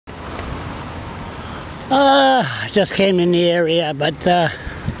Just came in the area, but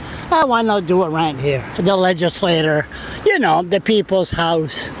I want to do it right here. The legislator, you know, the people's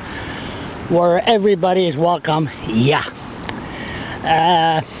house, where everybody is welcome. Yeah.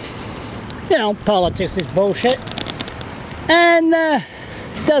 You know, politics is bullshit. And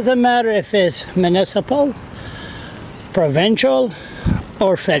it doesn't matter if it's municipal, provincial,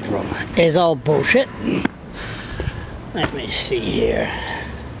 or federal. It's all bullshit. Let me see here.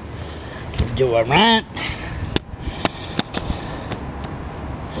 Do a rant.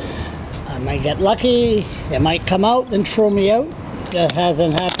 I might get lucky. They might come out and throw me out. That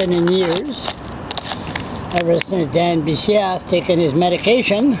hasn't happened in years. Ever since Dan Bicias taken his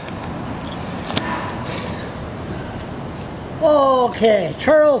medication. Okay,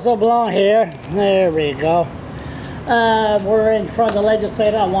 Charles LeBlanc here. There we go. We're in front of the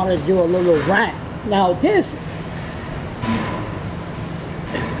legislature. I want to do a little rant. Now this,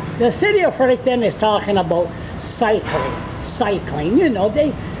 the city of Fredericton is talking about cycling. You know,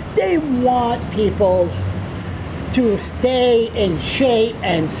 they want people to stay in shape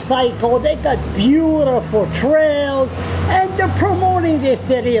and cycle. They got beautiful trails, and they're promoting this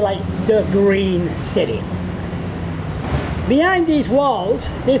city like the green city. Behind these walls,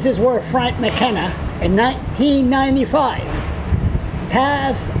 this is where Frank McKenna in 1995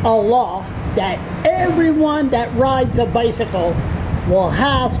 passed a law that everyone that rides a bicycle will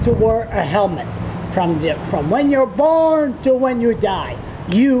have to wear a helmet. From when you're born to when you die,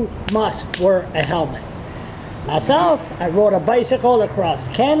 you must wear a helmet. Myself, I rode a bicycle across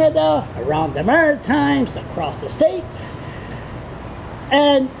Canada, around the Maritimes, across the States.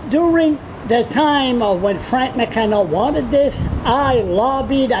 And during the time of when Frank McKenna wanted this, I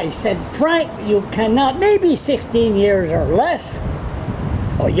lobbied. I said, Frank, you cannot, maybe 16 years or less,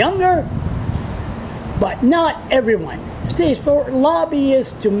 or younger, but not everyone. See, for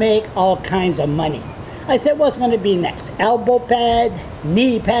lobbyists to make all kinds of money. I said, what's going to be next? Elbow pad,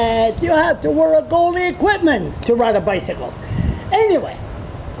 knee pads. You have to wear a goalie equipment to ride a bicycle. Anyway,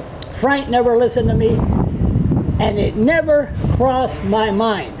 Frank never listened to me, and it never crossed my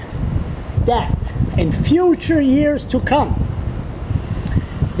mind that in future years to come,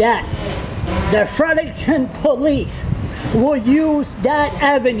 that the Fredericton police will use that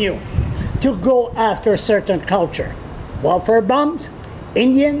avenue to go after certain culture. Welfare bums,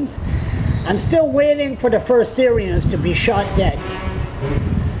 Indians. I'm still waiting for the first Syrians to be shot dead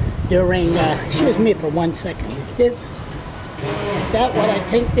during, excuse me for 1 second, is that what I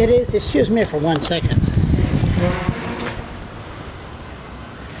think it is? Excuse me for 1 second.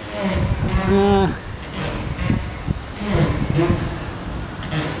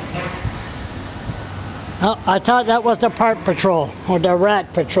 Oh, I thought that was the park patrol or the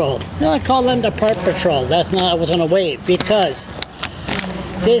rat patrol. No, I call them the park patrol. That's not, I was gonna wait because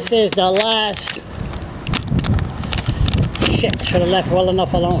this is the last, shit, should have left well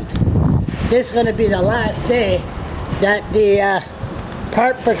enough alone. This is gonna be the last day that the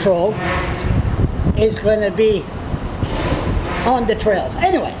park patrol is gonna be on the trails.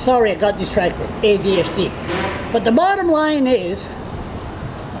 Anyway, sorry I got distracted, ADHD. But the bottom line is,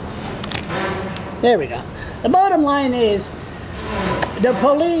 there we go. The bottom line is, the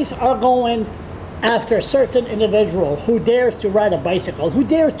police are going after a certain individual who dares to ride a bicycle, who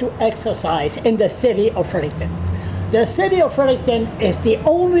dares to exercise in the city of Fredericton. The city of Fredericton is the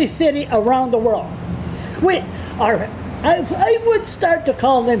only city around the world. I would start to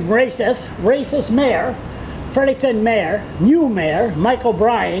call them racist mayor, Fredericton mayor, new mayor, Mike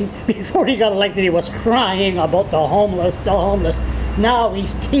O'Brien. Before he got elected, he was crying about the homeless. Now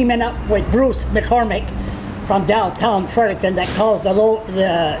he's teaming up with Bruce McCormick from downtown Fredericton that calls the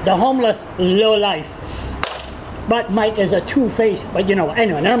homeless low life. But Mike is a two-faced, but you know,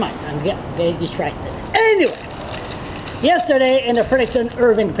 anyway, never mind. I'm getting distracted. Anyway, yesterday in the Fredericton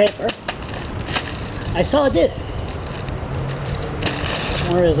Irving paper, I saw this.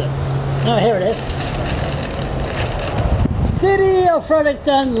 Where is it? Oh, here it is. City of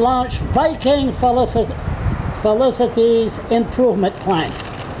Fredericton launched biking Felicity's improvement plan.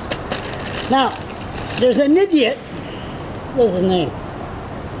 Now, there's an idiot. What's his name?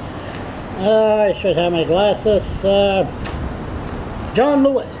 I should have my glasses. John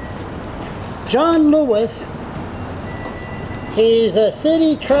Lewis. John Lewis, he's a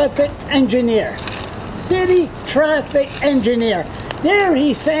city traffic engineer. City traffic engineer. There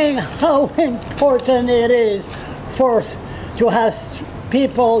he's saying how important it is to have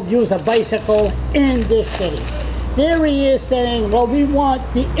people use a bicycle in this city. There he is saying, well, we want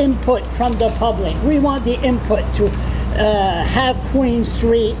the input from the public. We want the input to have Queen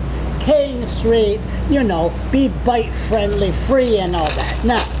Street, King Street, you know, be bike friendly, free and all that.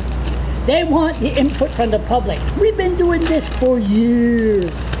 Now, They want the input from the public. We've been doing this for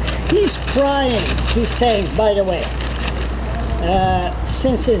years. He's crying. He's saying, by the way,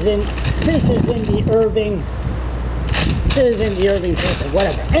 since it's in the Irving paper,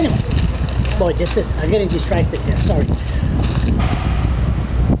 whatever. Anyway, boy, I'm getting distracted here. Sorry.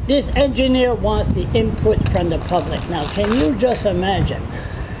 This engineer wants the input from the public. Now, can you just imagine?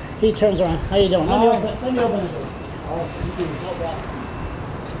 He turns around. How you doing? Let me open the door.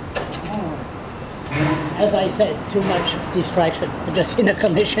 As I said, too much distraction. I just seen a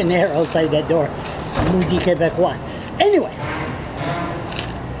commissionaire outside that door. Moody Québécois. Anyway,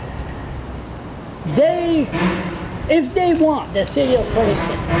 if they want the city of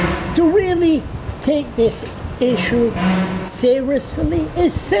Fredericton to really take this issue seriously,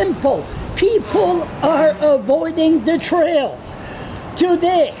 it's simple. People are avoiding the trails.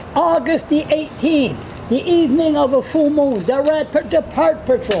 Today, August the 18th, the evening of a full moon, the park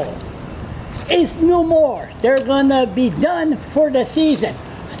patrol is no more. They're gonna be done for the season.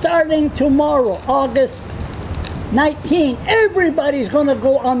 Starting tomorrow, August 19th, everybody's gonna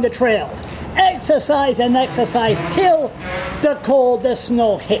go on the trails. Exercise till the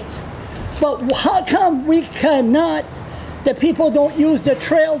snow hits. But how come the people don't use the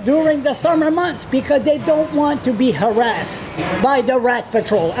trail during the summer months? Because they don't want to be harassed by the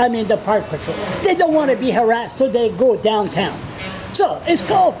park patrol. They don't want to be harassed, so they go downtown. So it's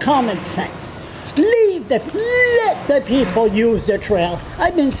called common sense. Let the people use the trail.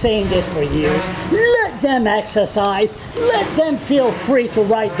 I've been saying this for years. Let them exercise. Let them feel free to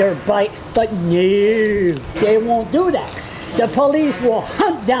ride their bike. But no, they won't do that. The police will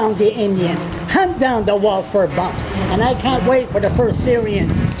hunt down the Indians, hunt down the welfare bumps. And I can't wait for the first Syrian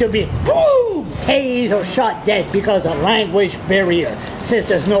to be boom, tased or shot dead because of language barrier, since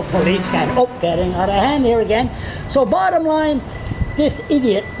there's no police cat. Oh, getting out of hand here again. So bottom line, this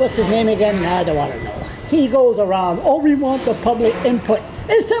idiot, what's his name again? I don't want to know. He goes around, we want the public input.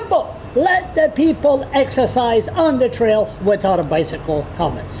 It's simple. Let the people exercise on the trail without a bicycle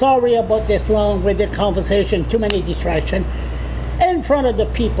helmet. Sorry about this long-winded conversation, too many distractions. In front of the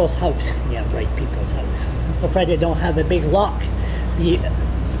people's house. Yeah, right, people's house. I'm surprised they don't have a big lock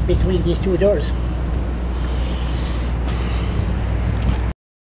between these two doors.